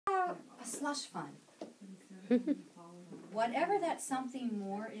a slush fund. Whatever that something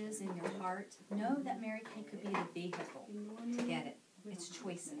more is in your heart, know that Mary Kay could be the vehicle to get it. It's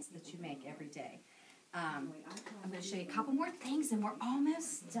choices that you make every day. I'm going to show you a couple more things and we're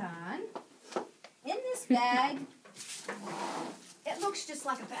almost done. In this bag, it looks just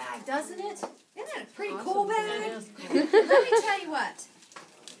like a bag, doesn't it? Isn't it a pretty cool bag? Let me tell you what.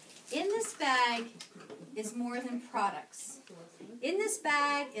 In this bag is more than products. In this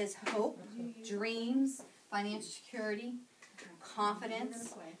bag is hope, dreams, financial security,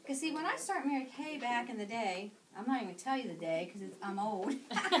 confidence. Because see, when I started Mary Kay back in the day, I'm not even going to tell you the day because I'm old.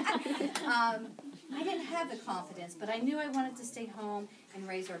 I didn't have the confidence, but I knew I wanted to stay home and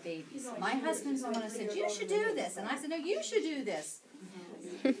raise our babies. My husband's the one who said, you should do this. And I said, no, you should do this.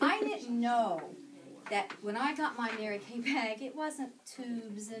 I didn't know that when I got my Mary Kay bag, it wasn't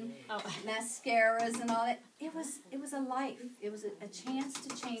tubes and mascaras and all that. It was a life. It was a chance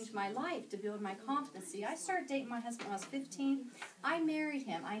to change my life, to build my confidence. See, I started dating my husband when I was 15. I married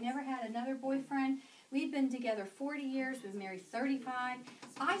him. I never had another boyfriend. We've been together 40 years. We've been married 35.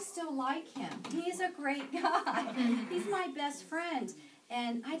 I still like him. He's a great guy. He's my best friend.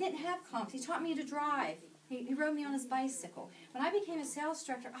 And I didn't have confidence. He taught me to drive. He rode me on his bicycle. When I became a sales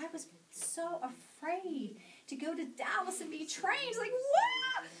director, I was so afraid to go to Dallas and be trained. Like,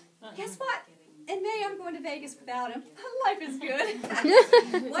 what? Guess what? In May, I'm going to Vegas without him. Life is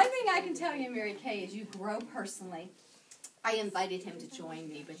good. One thing I can tell you, Mary Kay, is you grow personally. I invited him to join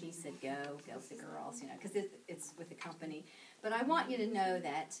me, but he said, go with the girls, because it's with the company. But I want you to know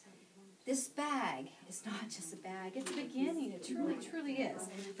that this bag is not just a bag. It's a beginning. It truly, truly is.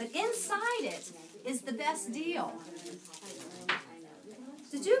 But inside it is the best deal.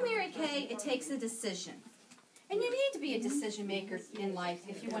 To do Mary Kay, it takes a decision. And you need to be a decision maker in life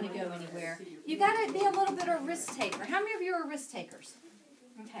if you want to go anywhere. You got to be a little bit of a risk taker. How many of you are risk takers?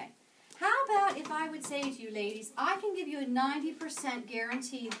 Okay. How about if I would say to you ladies, I can give you a 90%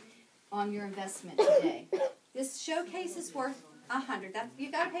 guarantee on your investment today. This showcase is worth $100.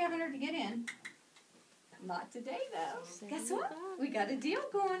 You got to pay $100 to get in. Not today though. Guess what? We got a deal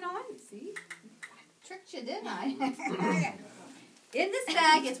going on. See? Tricked you, didn't I? In this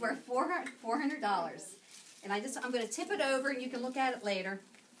bag, it's worth $400. And I'm going to tip it over and you can look at it later.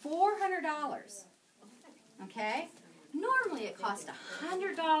 $400. Okay? Normally it costs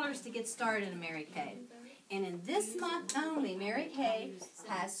 $100 to get started in Mary Kay. And in this month only, Mary Kay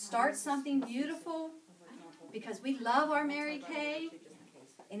has Start Something Beautiful because we love our Mary Kay.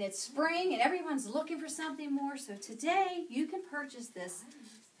 And it's spring and everyone's looking for something more. So today you can purchase this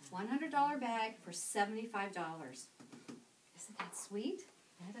 $100 bag for $75. Isn't that sweet?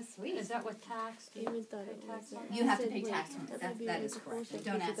 That is sweet. Is that with tax? You have to pay tax on it. That is correct.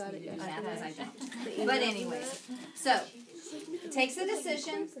 Don't ask me to do math because I don't. But anyways, so it takes a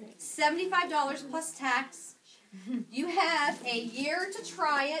decision, $75 plus tax. You have a year to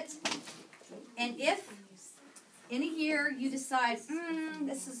try it. And if in a year you decide,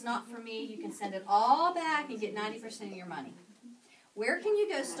 this is not for me, you can send it all back and get 90% of your money. Where can you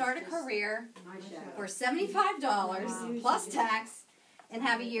go start a career for $75 plus tax and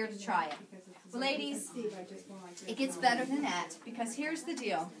have a year to try it? Well, ladies, it gets better than that because here's the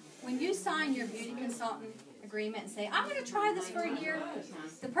deal. When you sign your beauty consultant agreement and say, I'm going to try this for a year,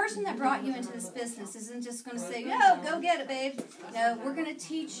 the person that brought you into this business isn't just going to say, oh, go get it, babe. No, we're going to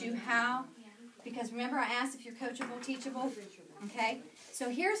teach you how, because remember I asked if you're coachable, teachable? Okay? So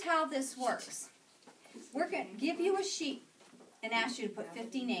here's how this works. We're going to give you a sheet and ask you to put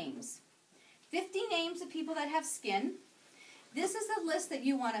 50 names. 50 names of people that have skin. This is a list that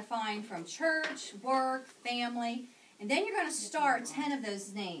you want to find from church, work, family, and then you're going to star 10 of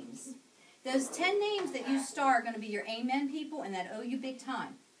those names. Those 10 names that you star are going to be your amen people and that owe you big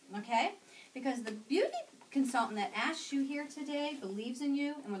time, okay? Because the beauty consultant that asked you here today believes in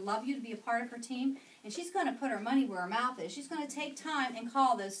you and would love you to be a part of her team, and she's going to put her money where her mouth is. She's going to take time and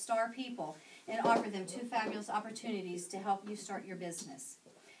call those star people and offer them 2 fabulous opportunities to help you start your business.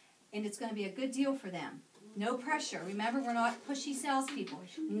 And it's going to be a good deal for them. No pressure. Remember, we're not pushy salespeople.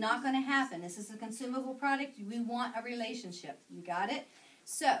 Not going to happen. This is a consumable product. We want a relationship. You got it?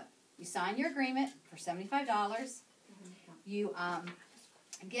 So, you sign your agreement for $75. You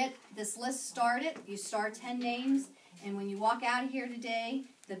get this list started. You star 10 names. And when you walk out of here today,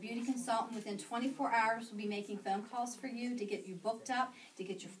 the beauty consultant within 24 hours will be making phone calls for you to get you booked up, to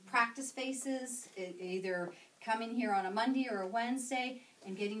get your practice faces, either coming here on a Monday or a Wednesday,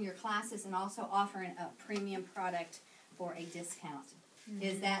 and getting your classes and also offering a premium product for a discount.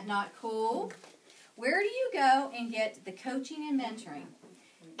 Is that not cool? Where do you go and get the coaching and mentoring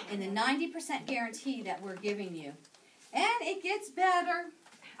and the 90% guarantee that we're giving you? And it gets better.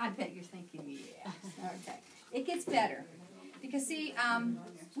 I bet you're thinking, yes. Okay. It gets better. Because, see,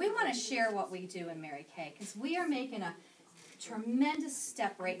 we want to share what we do in Mary Kay, because we are making a tremendous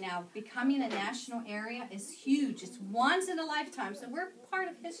step right now. Becoming a national area is huge. It's once in a lifetime, so we're part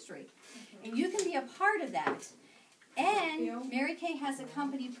of history. And you can be a part of that. And Mary Kay has a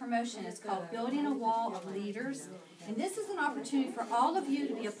company promotion. It's called Building a Wall of Leaders. And this is an opportunity for all of you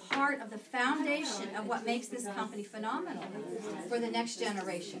to be a part of the foundation of what makes this company phenomenal for the next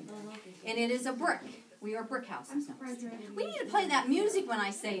generation. And it is a brick. We are brick houses. No. We need to play that music when I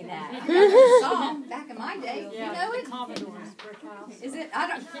say that. I know that song back in my day. You know it? Commodore's brick house. Is it? I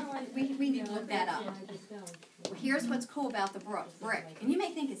don't. We need to look that up. Well, here's what's cool about the brick. And you may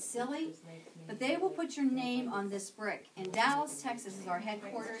think it's silly, but they will put your name on this brick. In Dallas, Texas is our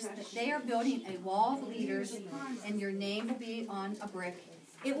headquarters. They are building a wall of leaders, and your name will be on a brick.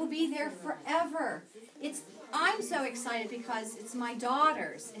 It will be there forever. I'm so excited because it's my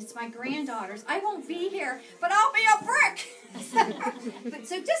daughters, it's my granddaughters. I won't be here, but I'll be a brick.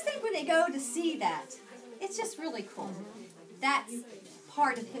 So just think when they go to see that, it's just really cool. That's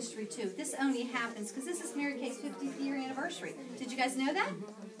part of history too. This only happens because this is Mary Kay's 50th year anniversary. Did you guys know that?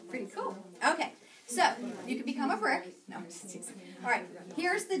 Pretty cool. Okay, so you can become a brick. No, I'm just teasing. All right,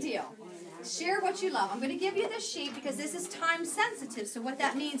 here's the deal. Share what you love. I'm going to give you this sheet because this is time sensitive. So what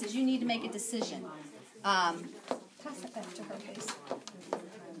that means is you need to make a decision. Pass it back to her, please.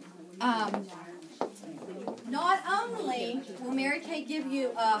 Not only will Mary Kay give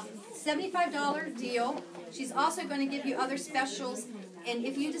you a $75 deal, she's also going to give you other specials. And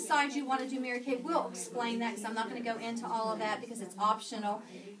if you decide you want to do Mary Kay, we'll explain that because I'm not going to go into all of that because it's optional.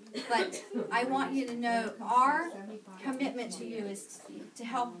 But I want you to know our commitment to you is to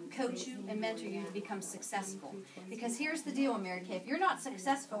help coach you and mentor you to become successful. Because here's the deal, Mary Kay. If you're not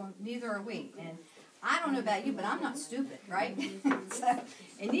successful, neither are we. And I don't know about you, but I'm not stupid, right?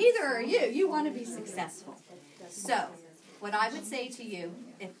 And neither are you. You want to be successful. So, what I would say to you,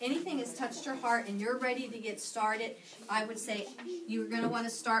 if anything has touched your heart and you're ready to get started, I would say you're going to want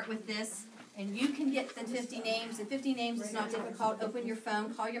to start with this. And you can get the 50 names. And 50 names is not difficult. Open your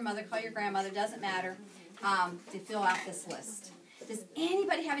phone, call your mother, call your grandmother, doesn't matter, to fill out this list. Does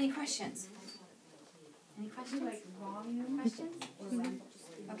anybody have any questions? Any questions? Questions?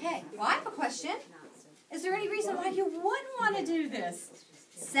 Okay, well, I have a question. Is there any reason why you wouldn't want to do this?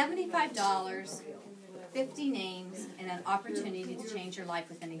 $75, 50 names, and an opportunity to change your life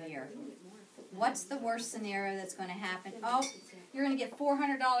within a year. What's the worst scenario that's going to happen? Oh, you're going to get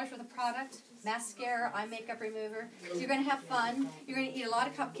 $400 worth of product, mascara, eye makeup remover. You're going to have fun. You're going to eat a lot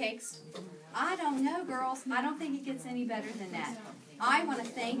of cupcakes. I don't know, girls. I don't think it gets any better than that. I want to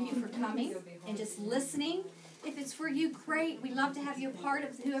thank you for coming and just listening. If it's for you, great. We'd love to have you a part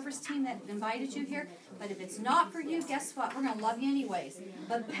of whoever's team that invited you here. But if it's not for you, guess what? We're going to love you anyways.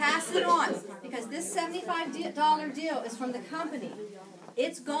 But pass it on because this $75 deal is from the company.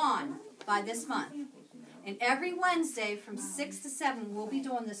 It's gone by this month. And every Wednesday from 6 to 7, we'll be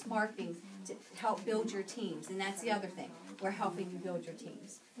doing this marketing to help build your teams. And that's the other thing. We're helping you build your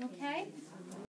teams. Okay?